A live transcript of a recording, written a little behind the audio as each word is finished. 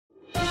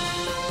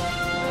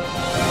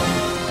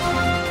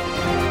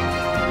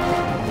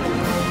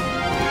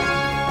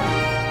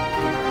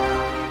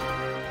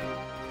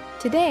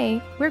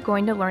Today, we're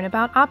going to learn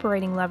about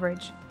operating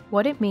leverage,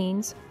 what it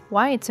means,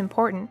 why it's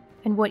important,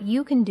 and what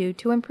you can do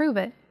to improve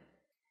it.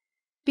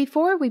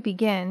 Before we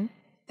begin,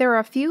 there are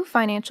a few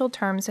financial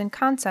terms and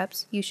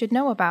concepts you should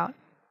know about: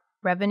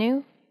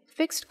 revenue,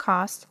 fixed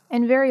cost,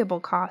 and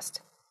variable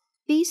cost.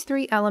 These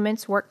three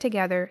elements work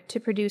together to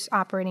produce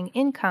operating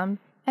income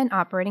and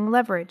operating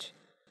leverage.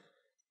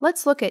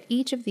 Let's look at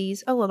each of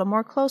these a little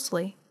more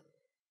closely.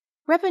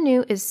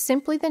 Revenue is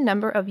simply the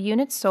number of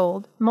units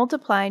sold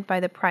multiplied by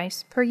the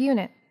price per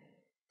unit.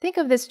 Think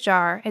of this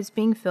jar as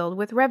being filled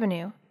with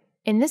revenue.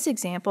 In this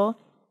example,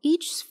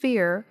 each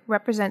sphere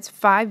represents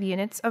 5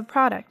 units of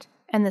product,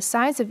 and the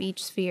size of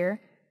each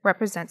sphere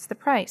represents the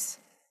price.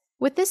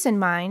 With this in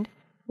mind,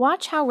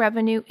 watch how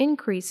revenue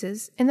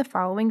increases in the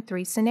following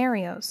 3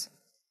 scenarios.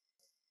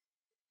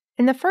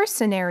 In the first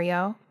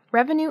scenario,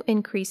 revenue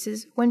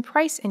increases when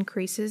price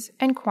increases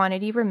and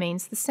quantity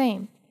remains the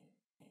same.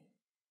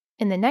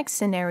 In the next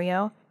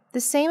scenario,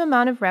 the same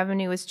amount of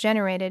revenue is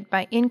generated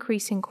by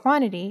increasing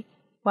quantity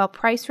while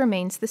price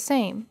remains the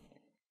same.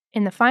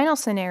 In the final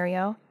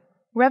scenario,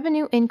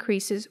 revenue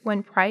increases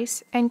when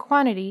price and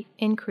quantity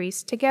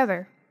increase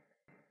together.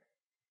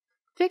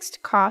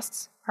 Fixed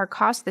costs are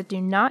costs that do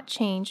not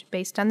change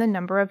based on the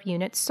number of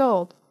units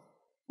sold.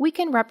 We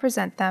can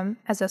represent them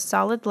as a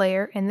solid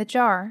layer in the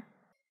jar.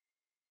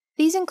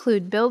 These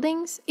include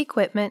buildings,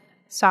 equipment,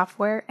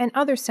 software, and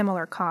other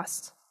similar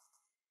costs.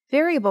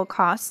 Variable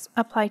costs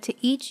apply to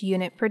each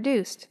unit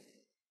produced.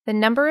 The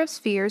number of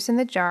spheres in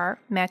the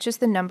jar matches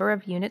the number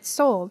of units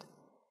sold.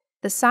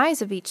 The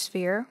size of each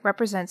sphere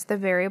represents the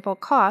variable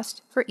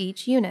cost for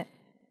each unit.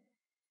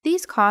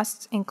 These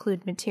costs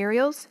include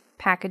materials,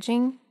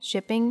 packaging,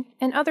 shipping,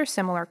 and other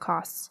similar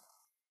costs.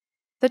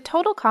 The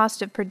total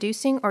cost of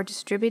producing or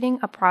distributing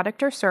a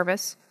product or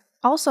service,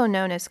 also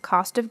known as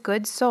cost of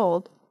goods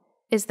sold,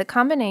 is the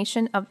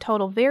combination of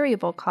total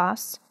variable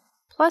costs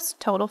plus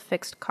total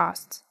fixed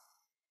costs.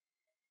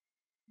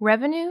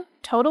 Revenue,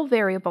 total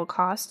variable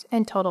cost,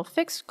 and total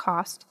fixed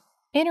cost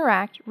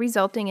interact,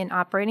 resulting in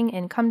operating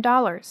income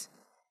dollars.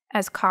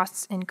 As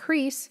costs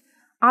increase,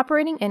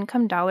 operating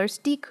income dollars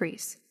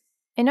decrease.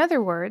 In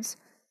other words,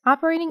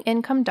 operating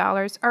income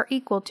dollars are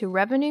equal to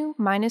revenue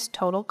minus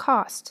total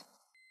cost.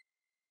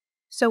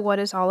 So what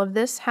does all of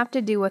this have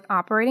to do with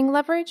operating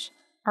leverage?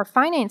 Our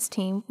finance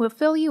team will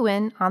fill you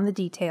in on the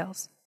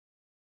details.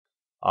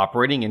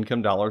 Operating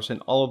income dollars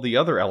and all of the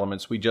other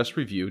elements we just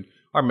reviewed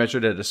are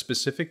measured at a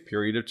specific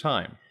period of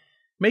time.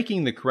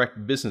 Making the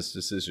correct business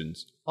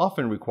decisions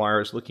often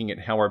requires looking at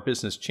how our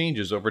business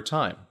changes over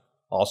time,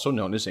 also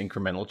known as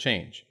incremental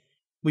change.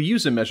 We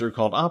use a measure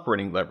called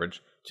operating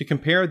leverage to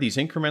compare these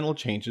incremental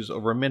changes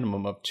over a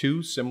minimum of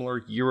 2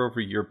 similar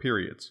year-over-year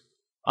periods.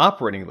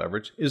 Operating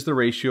leverage is the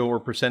ratio or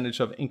percentage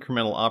of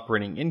incremental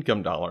operating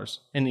income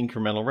dollars and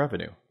incremental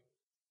revenue.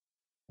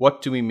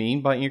 What do we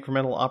mean by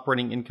incremental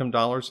operating income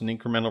dollars and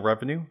incremental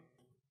revenue?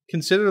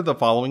 Consider the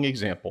following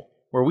example,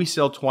 where we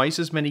sell twice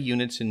as many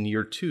units in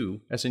year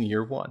 2 as in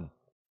year 1.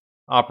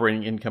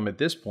 Operating income at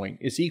this point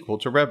is equal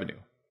to revenue.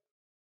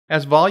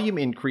 As volume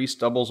increase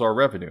doubles our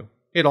revenue,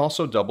 it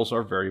also doubles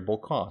our variable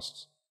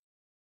costs.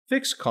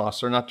 Fixed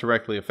costs are not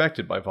directly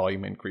affected by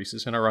volume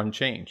increases and are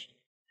unchanged.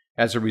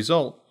 As a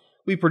result,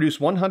 we produce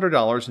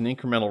 $100 in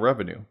incremental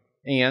revenue,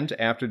 and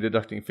after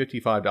deducting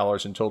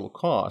 $55 in total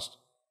cost,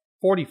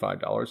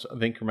 $45 of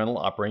incremental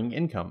operating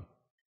income.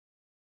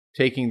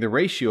 Taking the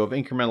ratio of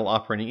incremental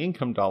operating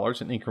income dollars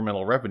and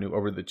incremental revenue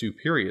over the 2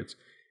 periods,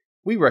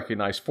 we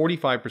recognize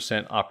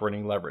 45%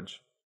 operating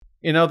leverage.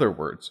 In other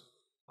words,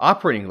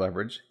 operating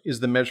leverage is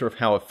the measure of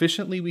how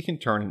efficiently we can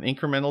turn an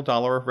incremental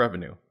dollar of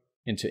revenue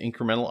into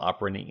incremental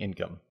operating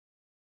income.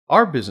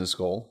 Our business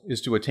goal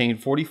is to attain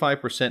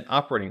 45%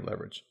 operating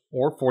leverage,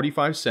 or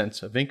 45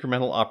 cents of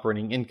incremental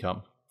operating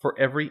income for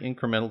every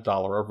incremental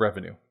dollar of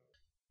revenue.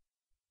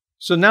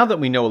 So now that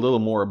we know a little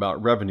more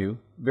about revenue,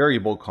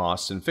 variable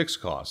costs, and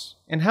fixed costs,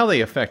 and how they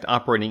affect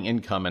operating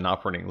income and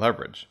operating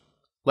leverage,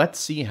 let's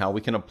see how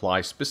we can apply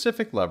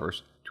specific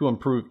levers to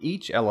improve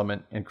each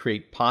element and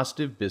create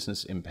positive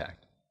business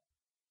impact.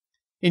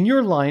 In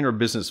your line or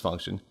business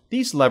function,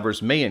 these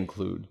levers may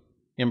include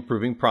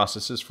improving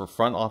processes for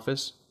front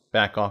office,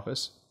 back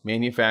office,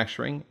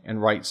 manufacturing,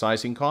 and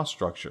right-sizing cost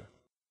structure.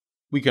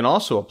 We can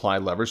also apply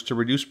levers to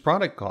reduce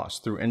product costs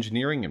through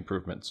engineering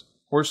improvements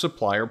or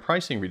supplier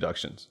pricing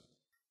reductions.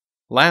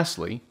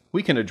 Lastly,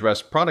 we can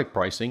address product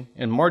pricing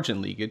and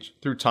margin leakage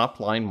through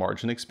top-line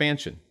margin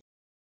expansion.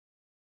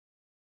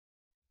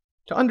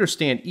 To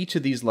understand each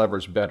of these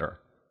levers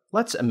better,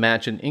 let's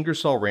imagine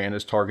Ingersoll Rand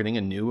is targeting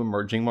a new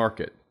emerging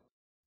market.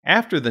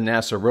 After the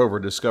NASA rover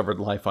discovered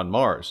life on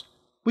Mars,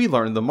 we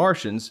learned the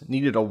Martians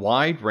needed a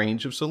wide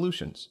range of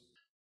solutions.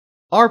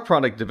 Our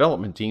product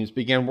development teams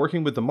began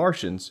working with the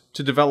Martians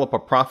to develop a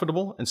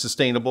profitable and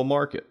sustainable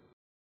market.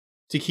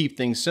 To keep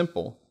things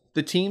simple,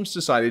 the teams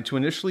decided to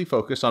initially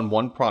focus on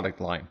one product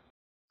line.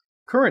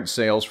 Current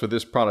sales for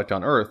this product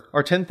on Earth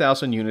are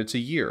 10,000 units a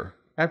year,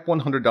 at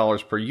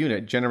 $100 per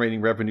unit,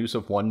 generating revenues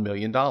of $1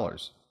 million.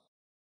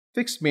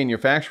 Fixed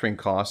manufacturing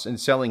costs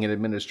and selling and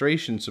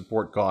administration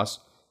support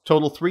costs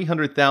total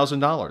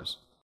 $300,000.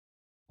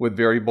 With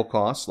variable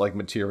costs like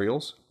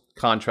materials,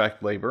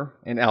 contract labor,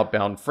 and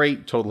outbound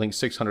freight totaling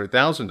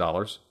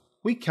 $600,000,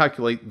 we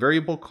calculate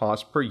variable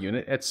cost per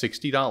unit at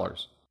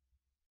 $60.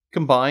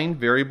 Combined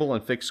variable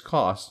and fixed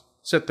costs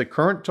set the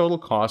current total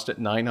cost at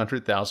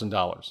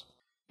 $900,000.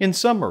 In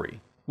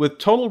summary, with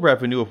total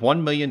revenue of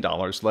 $1 million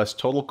less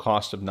total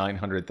cost of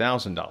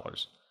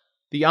 $900,000,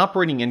 the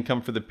operating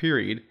income for the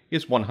period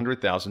is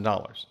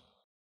 $100,000.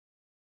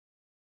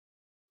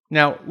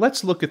 Now,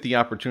 let's look at the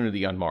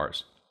opportunity on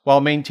Mars.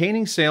 While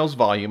maintaining sales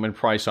volume and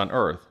price on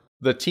Earth,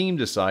 the team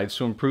decides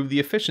to improve the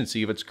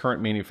efficiency of its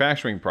current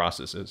manufacturing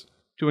processes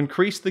to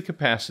increase the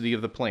capacity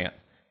of the plant,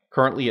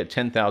 currently at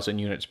 10,000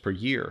 units per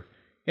year,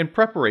 in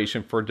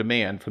preparation for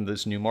demand from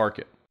this new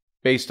market.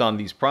 Based on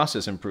these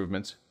process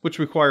improvements, which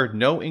required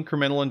no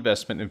incremental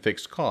investment in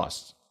fixed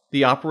costs,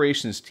 the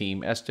operations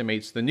team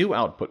estimates the new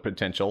output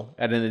potential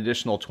at an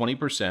additional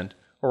 20%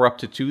 or up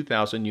to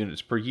 2,000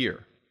 units per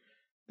year.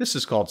 This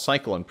is called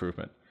cycle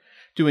improvement,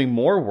 doing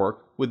more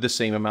work with the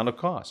same amount of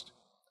cost.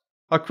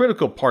 A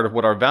critical part of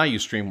what our value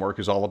stream work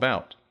is all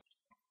about.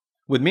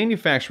 With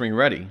manufacturing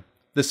ready,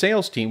 the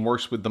sales team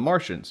works with the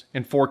Martians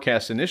and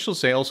forecasts initial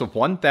sales of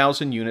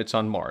 1,000 units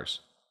on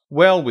Mars,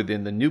 well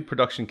within the new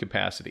production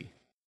capacity.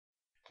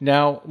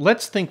 Now,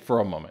 let's think for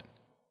a moment.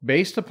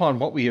 Based upon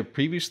what we have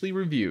previously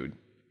reviewed,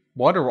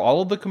 what are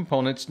all of the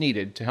components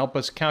needed to help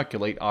us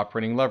calculate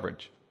operating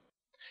leverage?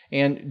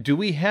 And do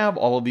we have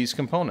all of these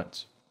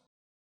components?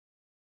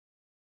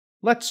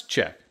 Let's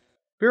check.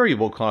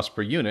 Variable cost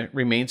per unit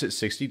remains at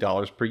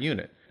 $60 per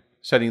unit,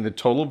 setting the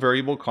total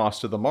variable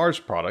cost of the Mars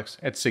products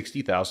at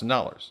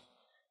 $60,000,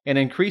 and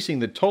increasing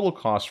the total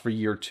cost for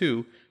year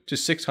 2 to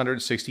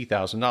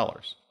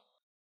 $660,000.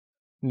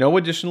 No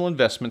additional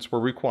investments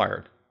were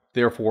required,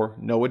 therefore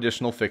no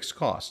additional fixed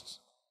costs.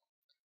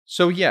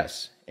 So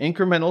yes,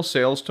 incremental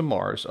sales to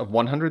Mars of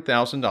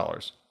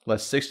 $100,000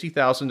 less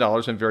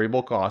 $60,000 in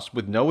variable costs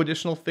with no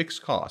additional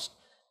fixed cost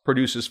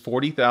produces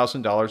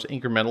 $40,000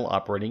 incremental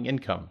operating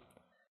income.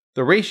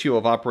 The ratio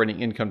of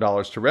operating income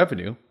dollars to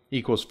revenue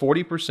equals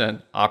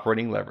 40%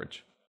 operating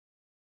leverage.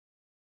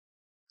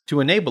 To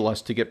enable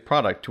us to get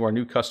product to our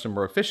new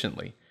customer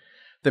efficiently,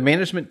 the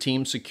management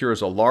team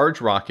secures a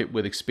large rocket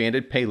with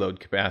expanded payload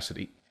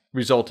capacity,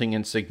 resulting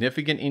in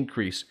significant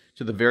increase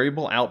to the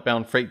variable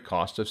outbound freight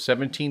cost of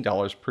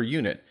 $17 per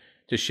unit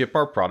to ship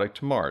our product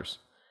to Mars.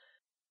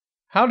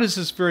 How does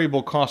this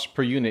variable cost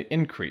per unit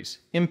increase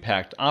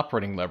impact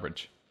operating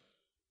leverage?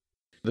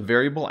 The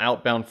variable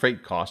outbound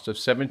freight cost of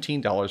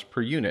 $17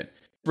 per unit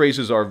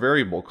raises our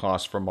variable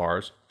cost for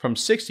Mars from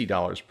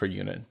 $60 per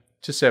unit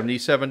to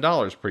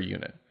 $77 per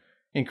unit,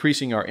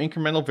 increasing our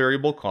incremental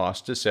variable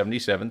cost to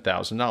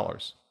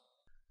 $77,000.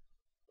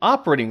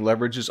 Operating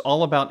leverage is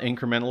all about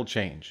incremental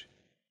change.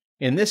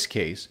 In this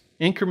case,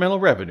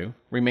 incremental revenue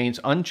remains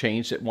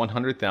unchanged at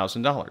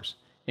 $100,000,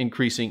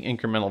 increasing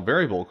incremental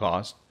variable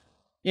cost,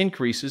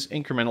 increases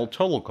incremental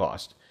total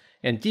cost,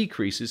 and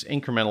decreases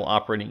incremental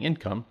operating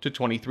income to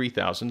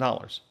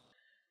 $23,000.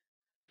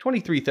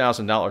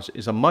 $23,000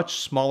 is a much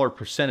smaller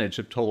percentage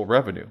of total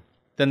revenue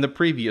than the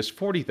previous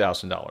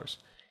 $40,000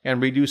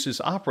 and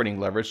reduces operating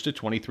leverage to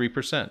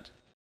 23%.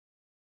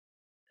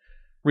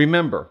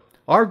 Remember,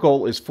 our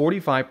goal is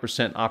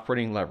 45%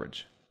 operating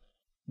leverage.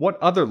 What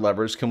other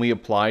levers can we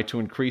apply to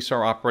increase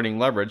our operating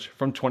leverage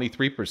from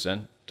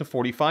 23% to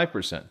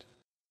 45%?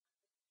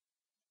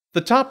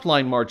 The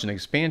top-line margin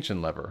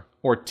expansion lever,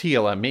 or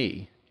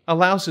TLME,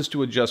 allows us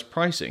to adjust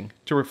pricing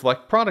to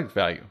reflect product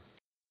value.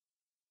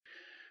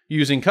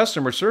 Using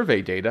customer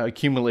survey data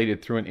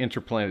accumulated through an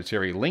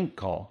interplanetary link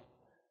call,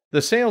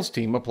 the sales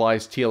team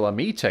applies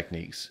TLME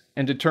techniques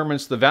and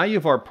determines the value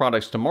of our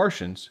products to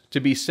Martians to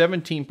be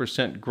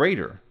 17%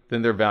 greater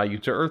than their value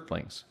to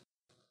Earthlings.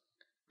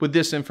 With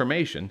this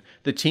information,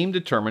 the team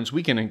determines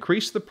we can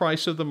increase the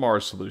price of the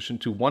Mars solution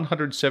to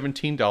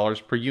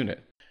 $117 per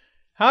unit.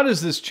 How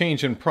does this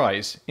change in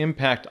price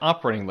impact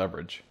operating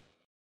leverage?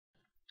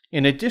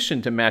 In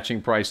addition to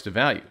matching price to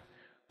value,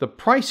 the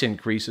price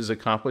increase is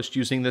accomplished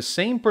using the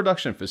same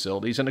production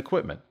facilities and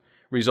equipment,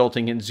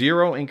 resulting in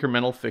zero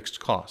incremental fixed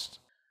costs.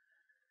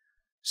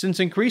 Since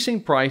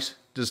increasing price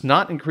does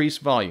not increase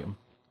volume,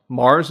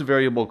 Mars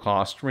variable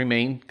costs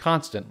remain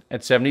constant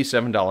at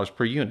 $77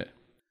 per unit.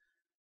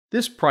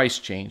 This price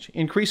change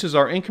increases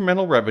our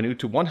incremental revenue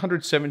to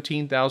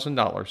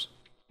 $117,000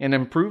 and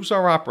improves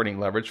our operating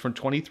leverage from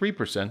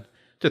 23%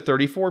 to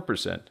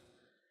 34%.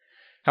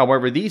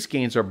 However, these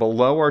gains are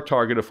below our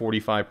target of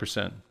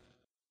 45%.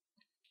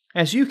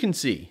 As you can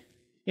see,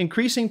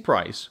 increasing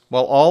price,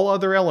 while all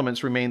other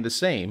elements remain the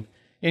same,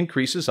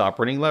 increases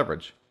operating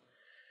leverage.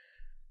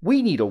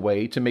 We need a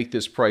way to make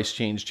this price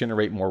change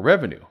generate more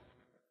revenue.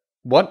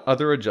 What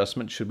other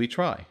adjustment should we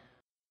try?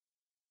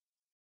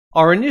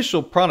 Our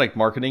initial product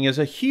marketing is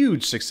a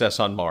huge success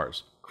on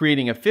Mars,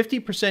 creating a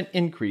 50%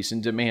 increase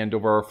in demand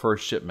over our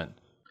first shipment.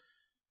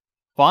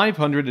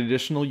 500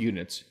 additional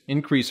units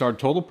increase our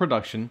total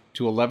production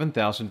to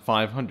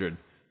 11,500,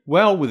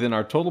 well within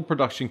our total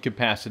production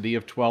capacity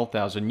of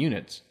 12,000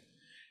 units.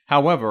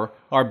 However,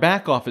 our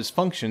back office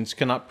functions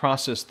cannot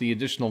process the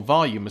additional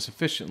volume as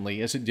efficiently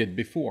as it did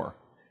before.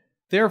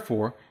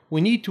 Therefore,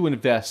 we need to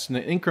invest an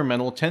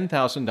incremental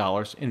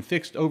 $10,000 in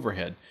fixed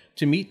overhead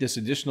to meet this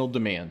additional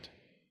demand.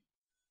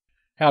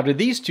 How do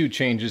these two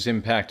changes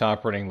impact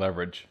operating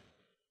leverage?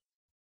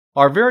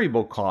 Our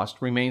variable cost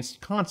remains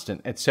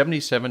constant at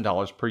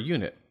 $77 per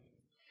unit.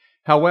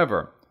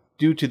 However,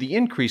 due to the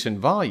increase in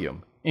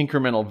volume,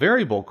 incremental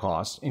variable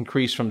costs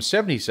increased from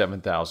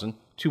 $77,000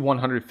 to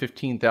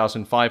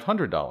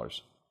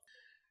 $115,500.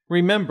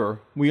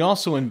 Remember, we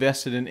also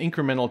invested an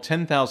incremental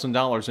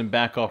 $10,000 in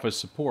back office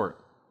support,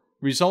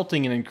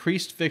 resulting in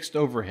increased fixed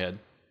overhead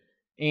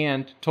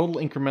and total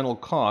incremental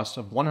cost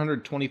of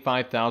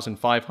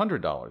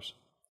 $125,500.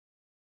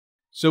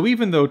 So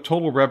even though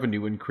total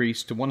revenue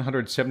increased to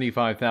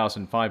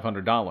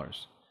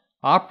 $175,500,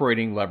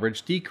 operating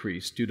leverage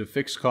decreased due to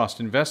fixed cost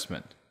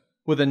investment,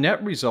 with a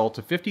net result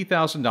of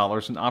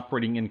 $50,000 in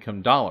operating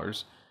income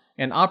dollars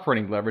and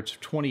operating leverage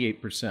of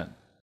 28%.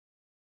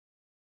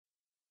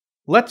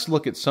 Let's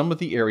look at some of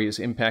the areas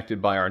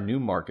impacted by our new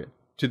market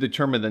to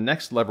determine the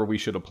next lever we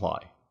should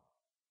apply.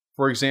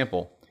 For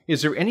example,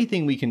 is there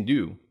anything we can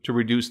do to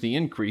reduce the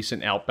increase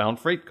in outbound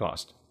freight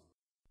cost?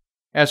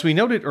 As we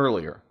noted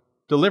earlier,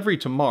 delivery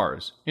to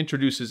Mars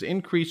introduces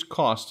increased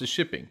costs to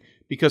shipping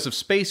because of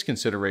space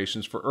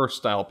considerations for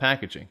Earth-style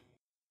packaging.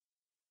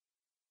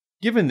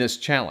 Given this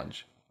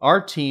challenge, our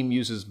team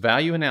uses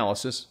value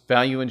analysis,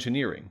 value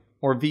engineering,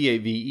 or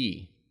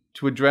VAVE,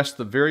 to address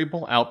the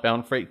variable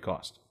outbound freight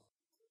cost.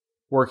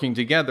 Working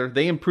together,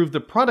 they improve the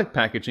product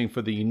packaging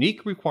for the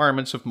unique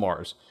requirements of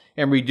Mars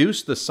and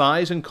reduce the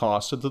size and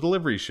cost of the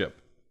delivery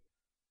ship.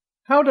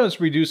 How does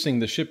reducing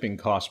the shipping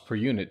cost per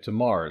unit to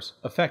Mars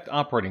affect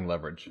operating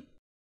leverage?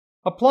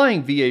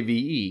 Applying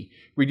VAVE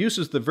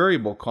reduces the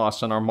variable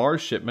cost on our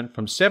Mars shipment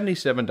from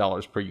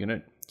 $77 per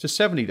unit to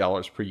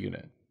 $70 per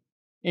unit,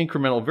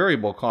 incremental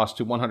variable cost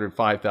to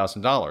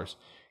 $105,000,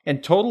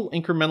 and total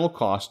incremental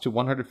cost to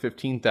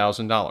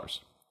 $115,000,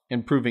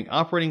 improving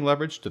operating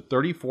leverage to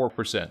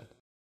 34%.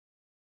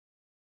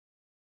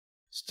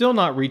 Still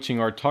not reaching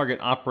our target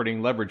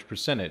operating leverage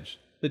percentage,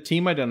 the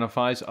team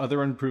identifies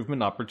other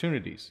improvement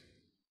opportunities.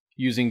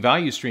 Using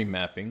value stream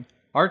mapping,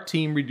 our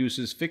team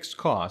reduces fixed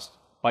cost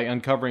by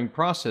uncovering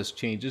process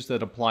changes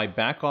that apply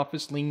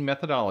back-office lean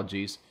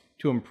methodologies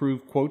to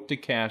improve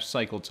quote-to-cash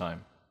cycle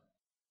time.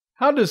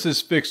 How does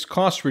this fixed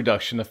cost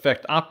reduction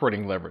affect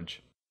operating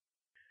leverage?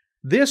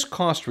 This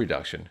cost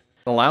reduction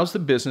allows the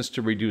business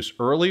to reduce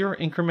earlier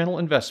incremental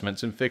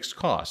investments in fixed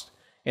cost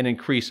and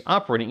increase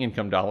operating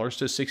income dollars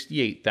to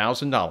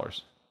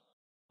 $68,000.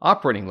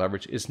 Operating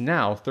leverage is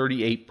now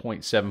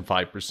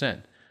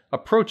 38.75%,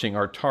 approaching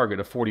our target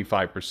of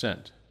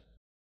 45%.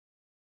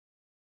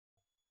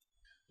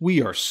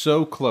 We are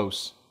so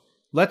close.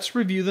 Let's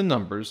review the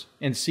numbers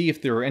and see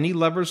if there are any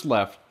levers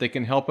left that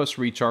can help us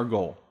reach our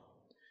goal.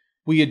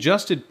 We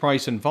adjusted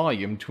price and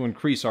volume to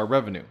increase our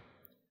revenue.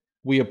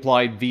 We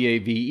applied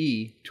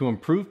VAVE to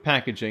improve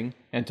packaging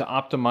and to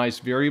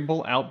optimize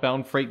variable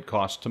outbound freight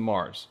costs to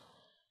Mars.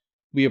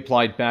 We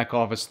applied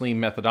back-office lean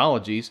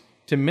methodologies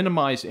to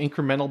minimize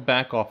incremental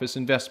back-office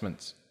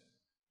investments.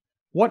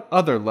 What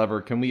other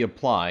lever can we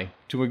apply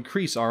to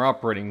increase our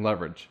operating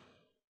leverage?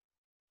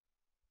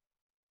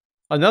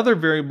 Another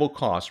variable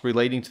cost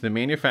relating to the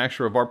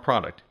manufacture of our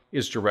product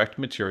is direct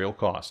material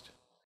cost.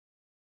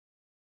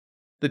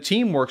 The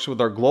team works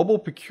with our global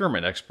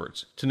procurement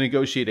experts to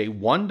negotiate a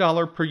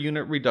 $1 per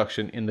unit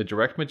reduction in the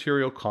direct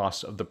material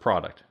costs of the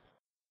product.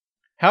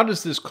 How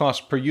does this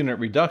cost per unit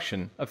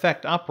reduction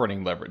affect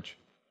operating leverage?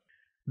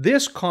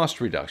 This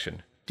cost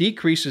reduction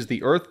decreases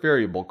the earth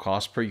variable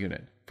cost per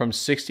unit from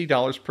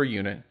 $60 per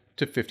unit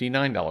to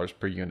 $59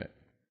 per unit,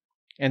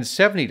 and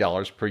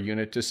 $70 per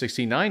unit to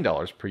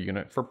 $69 per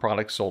unit for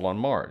products sold on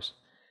Mars.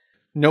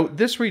 Note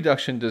this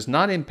reduction does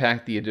not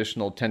impact the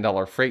additional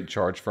 $10 freight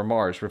charge for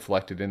Mars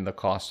reflected in the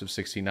cost of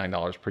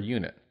 $69 per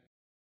unit.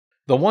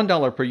 The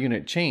 $1 per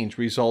unit change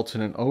results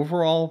in an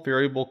overall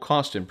variable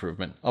cost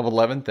improvement of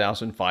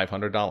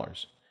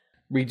 $11,500,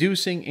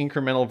 reducing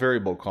incremental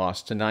variable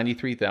cost to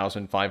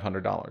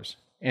 $93,500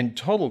 and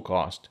total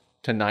cost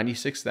to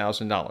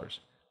 $96,000,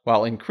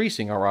 while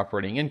increasing our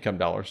operating income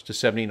dollars to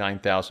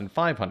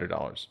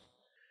 $79,500.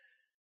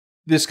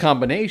 This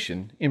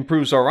combination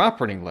improves our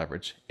operating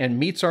leverage and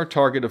meets our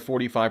target of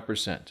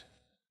 45%,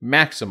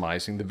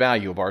 maximizing the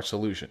value of our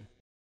solution.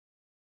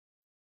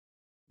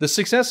 The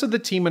success of the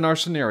team in our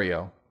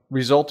scenario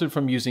resulted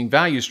from using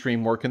value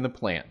stream work in the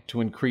plant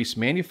to increase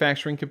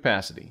manufacturing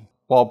capacity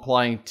while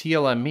applying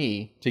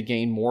TLME to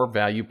gain more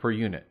value per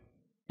unit,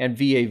 and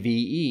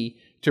VAVE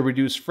to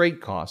reduce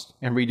freight costs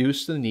and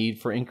reduce the need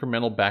for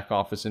incremental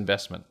back-office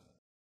investment.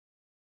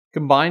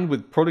 Combined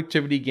with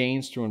productivity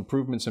gains through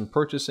improvements in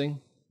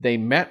purchasing, they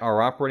met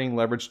our operating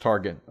leverage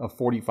target of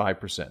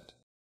 45%.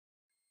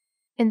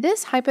 In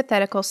this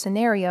hypothetical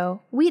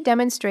scenario, we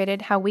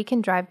demonstrated how we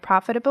can drive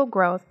profitable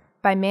growth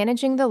by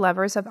managing the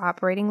levers of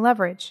operating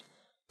leverage.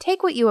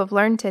 Take what you have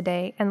learned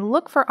today and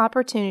look for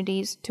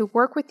opportunities to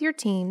work with your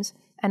teams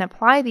and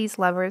apply these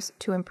levers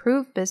to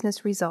improve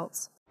business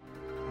results.